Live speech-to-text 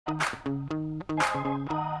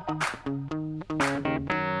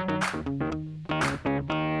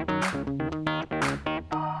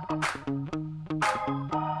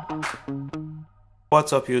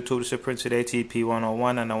What's up YouTube, this is Prince today,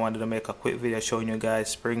 TP101, and I wanted to make a quick video showing you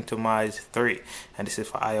guys Springtomize 3, and this is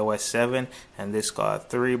for IOS7, and this got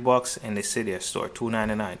 $3 in the Cydia store,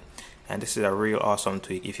 $2.99, and this is a real awesome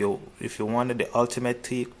tweak. If you wanted the ultimate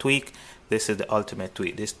tweak, this is the ultimate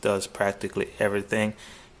tweak. This does practically everything.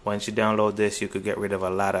 Once you download this, you could get rid of a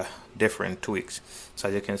lot of different tweaks. So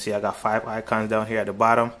as you can see, I got 5 icons down here at the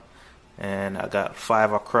bottom, and I got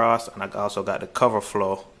 5 across, and I also got the cover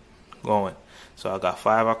flow going. So I got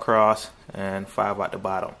 5 across and 5 at the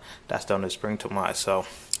bottom. That's done the Springtomize. So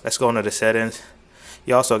let's go into the settings.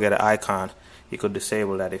 You also get an icon. You could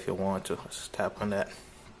disable that if you want to. Let's tap on that.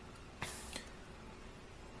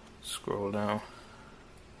 Scroll down.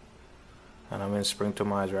 And I'm in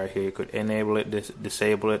Springtomize right here. You could enable it,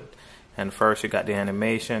 disable it. And first you got the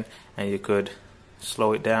animation, and you could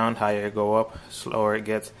slow it down. Higher it go up, slower it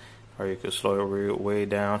gets. Or you could slow it way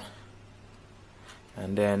down.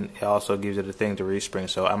 And then it also gives you the thing to respring.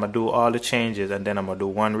 So I'm gonna do all the changes, and then I'm gonna do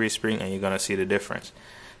one respring, and you're gonna see the difference.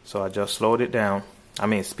 So I just slowed it down,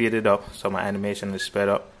 speed it up, so my animation is sped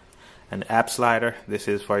up. And the app slider, this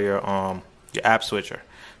is for your app switcher.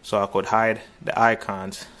 So I could hide the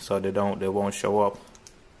icons so they won't show up.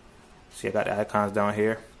 See, I got the icons down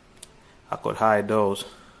here. I could hide those.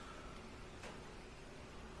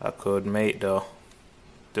 I could make the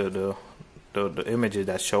images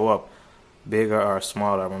that show up bigger or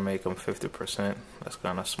smaller. I'm gonna make them 50%. That's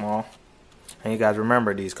kind of small. And you guys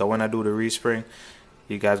remember these, because when I do the respring,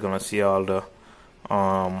 you guys gonna see all the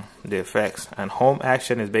effects. And home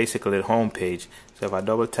action is basically the home page. So if I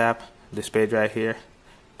double tap this page right here,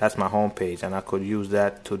 that's my home page, and I could use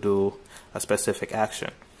that to do a specific action.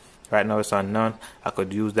 Right now it's on none. I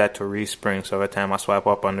could use that to respring. So every time I swipe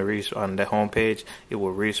up on the home page, it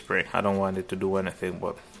will respring. I don't want it to do anything,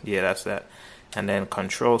 but yeah, that's that. And then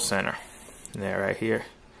control center. There, right here,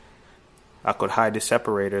 I could hide the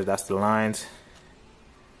separators. That's the lines.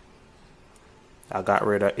 I got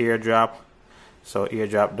rid of eardrop, so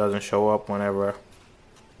eardrop doesn't show up whenever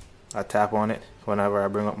I tap on it. Whenever I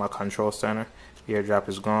bring up my control center, eardrop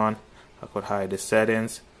is gone. I could hide the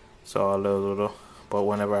settings, so all those little, but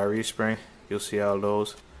whenever I respring, you'll see all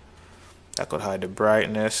those. I could hide the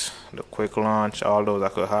brightness, the quick launch, all those I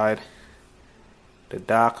could hide. The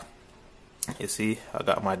dock. You see, I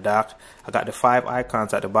got my dock. I got the 5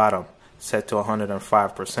 icons at the bottom set to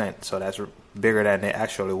 105%, so that's bigger than it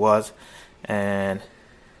actually was. And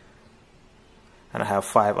I have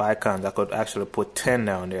 5 icons. I could actually put 10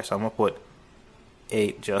 down there, so I'm gonna put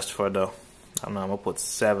 8 just for the. I'm gonna put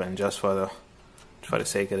 7 just for the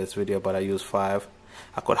sake of this video, but I use 5.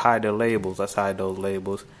 I could hide the labels. Let's hide those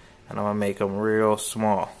labels, and I'm gonna make them real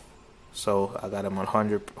small. So I got them on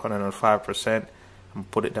 105%. I'm gonna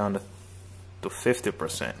put it down to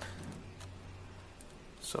 50%.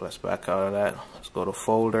 So let's back out of that. Let's go to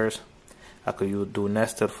folders. I could do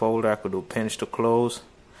nested folder. I could do pinch to close.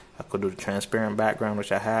 I could do the transparent background,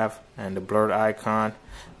 which I have, and the blurred icon.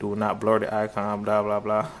 Do not blur the icon, blah blah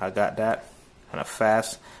blah. I got that. And a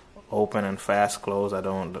fast open and fast close. I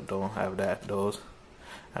don't have those.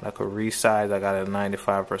 And I could resize. I got it at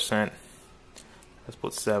 95%. Let's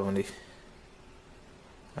put 70.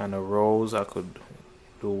 And the rows, I could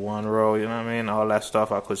do 1 row, you know what I mean? All that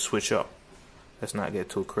stuff I could switch up. Let's not get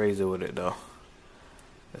too crazy with it though.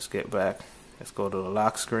 Let's get back. Let's go to the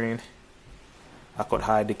lock screen. I could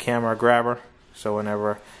hide the camera grabber, so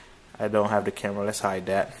whenever I don't have the camera, let's hide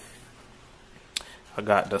that. I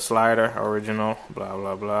got the slider, original, blah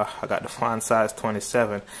blah blah. I got the font size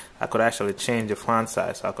 27. I could actually change the font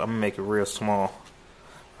size, so I'm gonna make it real small.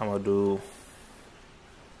 I'm gonna do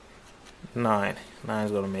 9. 9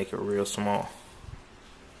 is gonna make it real small.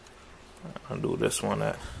 I'll do this one,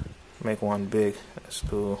 make one big. Let's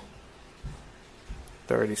do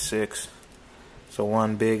 36. So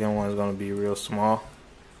 1 big and 1 is going to be real small.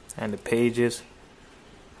 And the pages,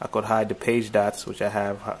 I could hide the page dots, which I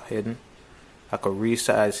have hidden. I could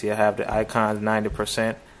resize. See, I have the icons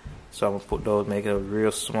 90%, so I'm going to put those, make it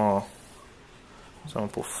real small. So I'm going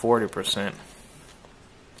to put 40%.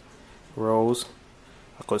 Rows,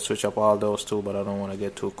 I could switch up all those too, but I don't want to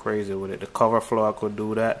get too crazy with it. The cover flow, I could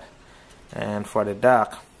do that. And for the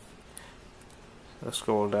dock, let's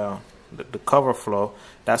scroll down. The cover flow,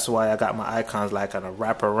 that's why I got my icons like on a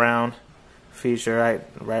wraparound feature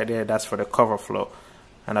right there. That's for the cover flow.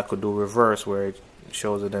 And I could do reverse, where it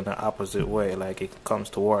shows it in the opposite way, like it comes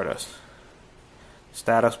toward us.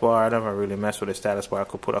 Status bar, I never really mess with the status bar. I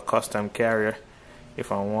could put a custom carrier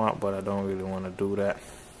if I want, but I don't really want to do that.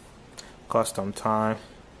 Custom time,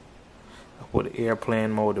 I put the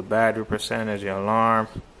airplane mode, the battery percentage, the alarm.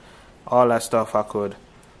 All that stuff I could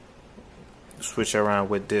switch around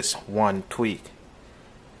with this one tweak.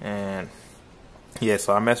 And yeah,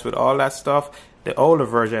 so I messed with all that stuff. The older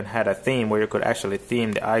version had a theme where you could actually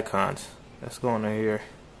theme the icons. Let's go into here.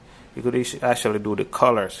 You could actually do the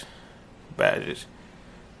colors, badges.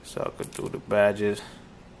 So I could do the badges,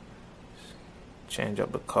 change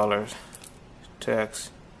up the colors,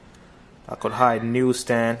 text. I could hide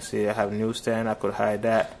newsstand. See, I have newsstand. I could hide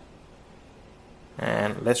that.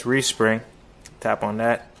 And let's respring. Tap on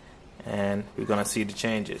that, and we're gonna see the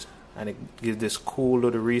changes. And it gives this cool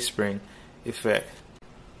little respring effect.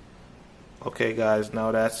 Okay, guys, now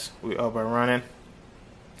we up and running.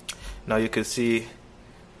 Now you can see.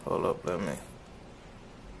 Hold up, let me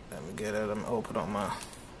get it. Let me open up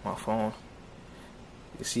my phone.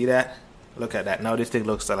 You see that? Look at that. Now this thing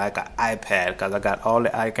looks like an iPad because I got all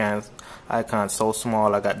the icons so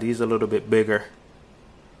small. I got these a little bit bigger.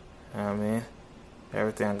 You know what I mean?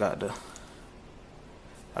 Everything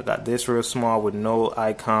I got this real small with no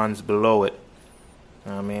icons below it.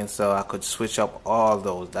 You know what I mean? So I could switch up all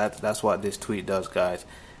those. That's what this tweet does, guys.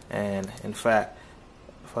 And in fact,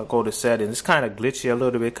 if I go to settings, it's kind of glitchy a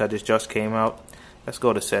little bit because it just came out. Let's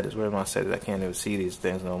go to settings. Where's my settings? I can't even see these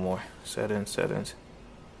things no more. Settings.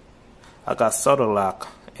 I got subtle lock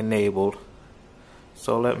enabled.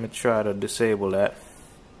 So let me try to disable that.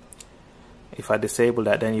 If I disable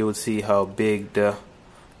that, then you would see how big the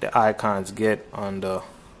icons get on the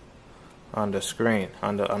screen,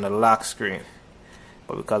 on the lock screen.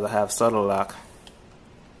 But because I have subtle lock,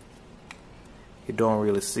 you don't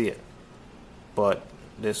really see it. But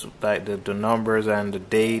this, like the numbers and the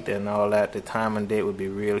date and all that, the time and date would be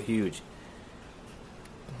real huge.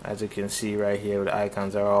 As you can see right here, the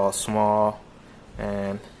icons are all small.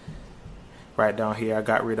 And right down here, I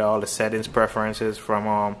got rid of all the settings preferences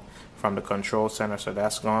from the control center, so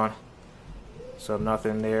that's gone. So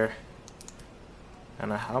nothing there.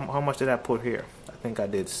 And how much did I put here? I think I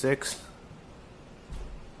did 6.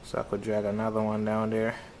 So I could drag another one down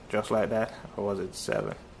there, just like that. Or was it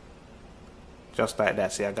 7? Just like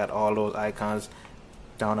that. See, I got all those icons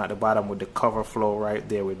down at the bottom with the cover flow right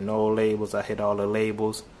there with no labels. I hit all the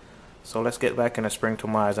labels. So let's get back into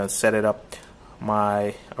Springtomize and set it up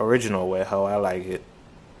my original way, how I like it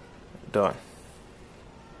done.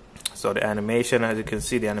 So the animation, as you can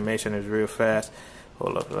see, the animation is real fast.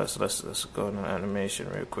 Hold up, let's go to animation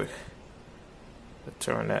real quick. Let's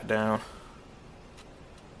turn that down.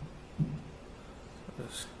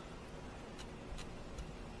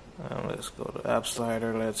 Let's go to app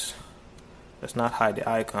slider. Let's not hide the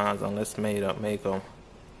icons, and let's make them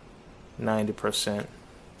 90%.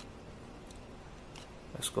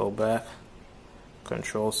 Let's go back.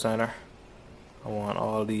 Control center. I want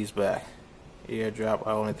all these back. Airdrop.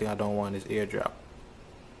 The only thing I don't want is airdrop.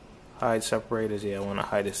 Hide separators. Yeah, I want to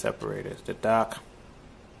hide the separators. The dock.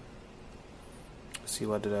 Let's see,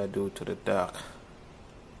 what did I do to the dock?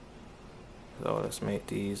 So let's make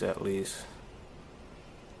these at least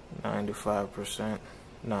 95%.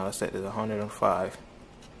 No, let's set it 105.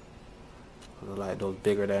 I like those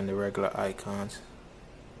bigger than the regular icons.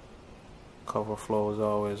 Cover flow is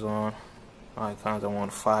always on. Icons, I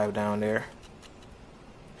want 5 down there.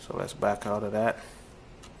 So let's back out of that.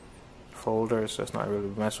 Folders, let's not really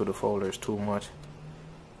mess with the folders too much.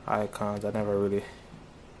 Icons, I never really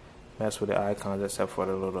mess with the icons except for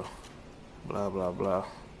the little blah blah blah.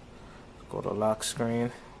 Let's go to lock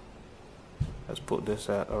screen. Let's put this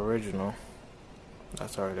at original.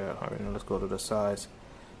 That's already at original. Let's go to the size.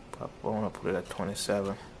 I want to put it at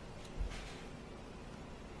 27.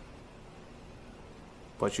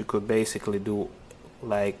 But you could basically do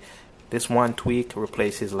like this one tweak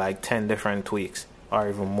replaces like 10 different tweaks or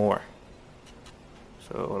even more.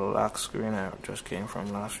 So the lock screen, I just came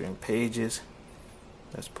from lock screen pages.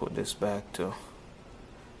 Let's put this back to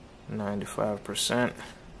 95%.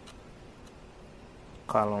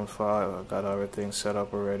 Column 5, I got everything set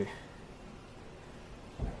up already.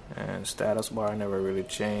 And status bar, I never really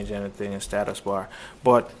changed anything in status bar.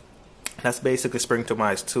 But that's basically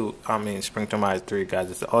Springtomize 2. I mean Springtomize 3,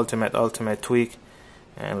 guys. It's the ultimate tweak.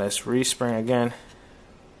 And let's respring again.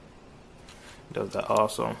 Does that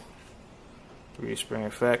awesome respring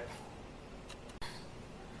effect.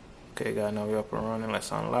 Okay, guys, now we're up and running.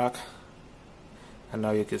 Let's unlock. And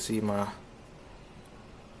now you can see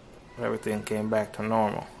everything came back to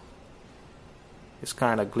normal. It's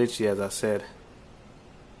kind of glitchy, as I said,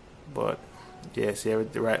 but yeah, see,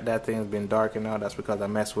 that thing's been darkened out. That's because I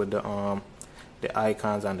messed with the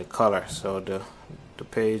icons and the color. So the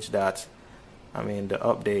page dots, I mean the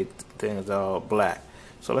update things are all black.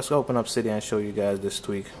 So let's open up Cydia and show you guys this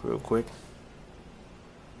tweak real quick.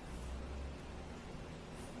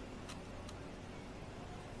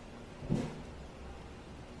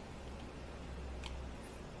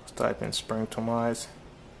 type in Springtomize.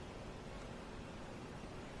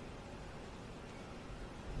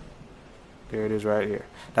 There it is right here.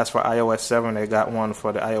 That's for iOS 7. They got one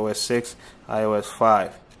for the iOS 6, iOS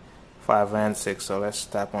 5 and 6. So let's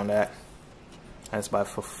tap on that. That's by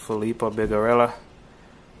Filippo Bigorella.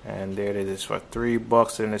 And there it is. It's for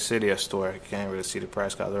 $3 in the Cydia store. You can't really see the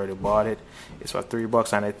price because I already bought it. It's for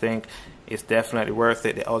 $3, and I think it's definitely worth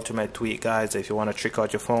it. The ultimate tweak, guys, if you want to trick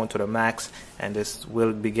out your phone to the max, and this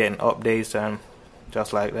will be getting updates and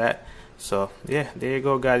just like that. So yeah, there you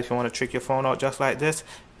go, guys. If you want to trick your phone out just like this,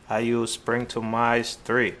 I use Springtomize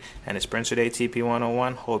 3, and it's Prince Today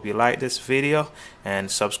TP101. Hope you like this video, and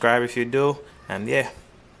subscribe if you do. And yeah,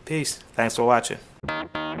 peace. Thanks for watching.